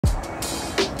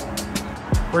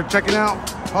We're checking out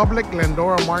Public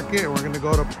Glendora Market and we're gonna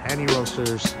go to Penny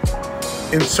Roasters.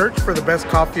 In search for the best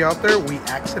coffee out there, we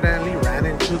accidentally ran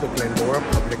into the Glendora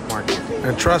Public Market.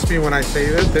 And trust me when I say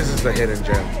this is the hidden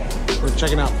gem. We're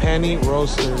checking out Penny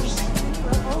Roasters.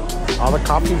 All the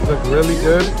coffees look really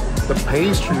good. The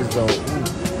pastries though,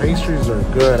 pastries are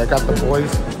good. I got the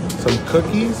boys some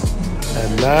cookies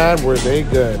and man, were they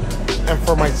good. And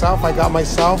for myself, I got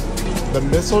myself the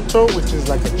mistletoe, which is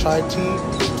like a chai tea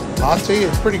latte.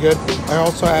 It's pretty good. I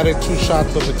also added 2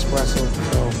 shots of espresso,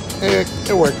 so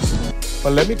it works.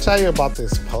 But let me tell you about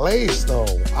this place though.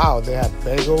 Wow, they had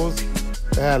bagels,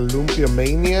 they had Lumpia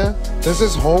Mania. This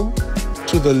is home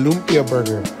to the Lumpia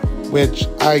Burger, which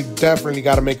I definitely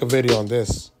got to make a video on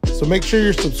this. So make sure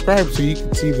you're subscribed so you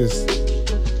can see this.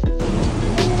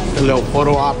 A little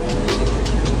photo op.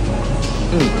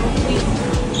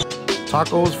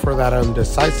 Tacos for that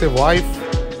undecisive wife.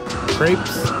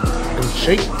 Crepes and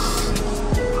shakes.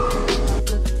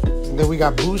 And then we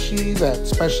got Bushi that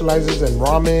specializes in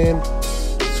ramen,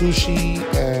 sushi,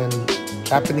 and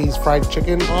Japanese fried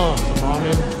chicken. Oh,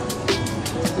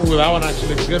 ramen. Ooh, that one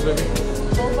actually looks good, baby.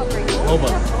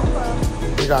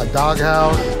 Boba. We got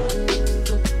Doghouse.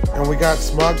 And we got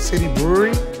Smog City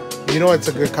Brewery. You know it's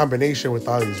a good combination with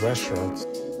all these restaurants.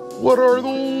 What are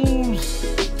those?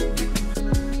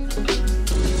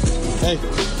 Hey,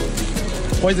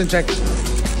 poison check.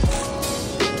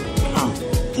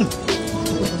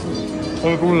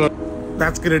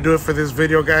 That's gonna do it for this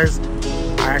video, guys.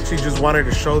 I actually just wanted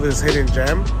to show this hidden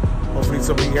gem. Hopefully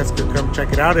some of you guys could come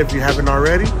check it out. If you haven't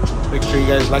already, make sure you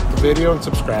guys like the video and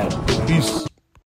subscribe. Peace.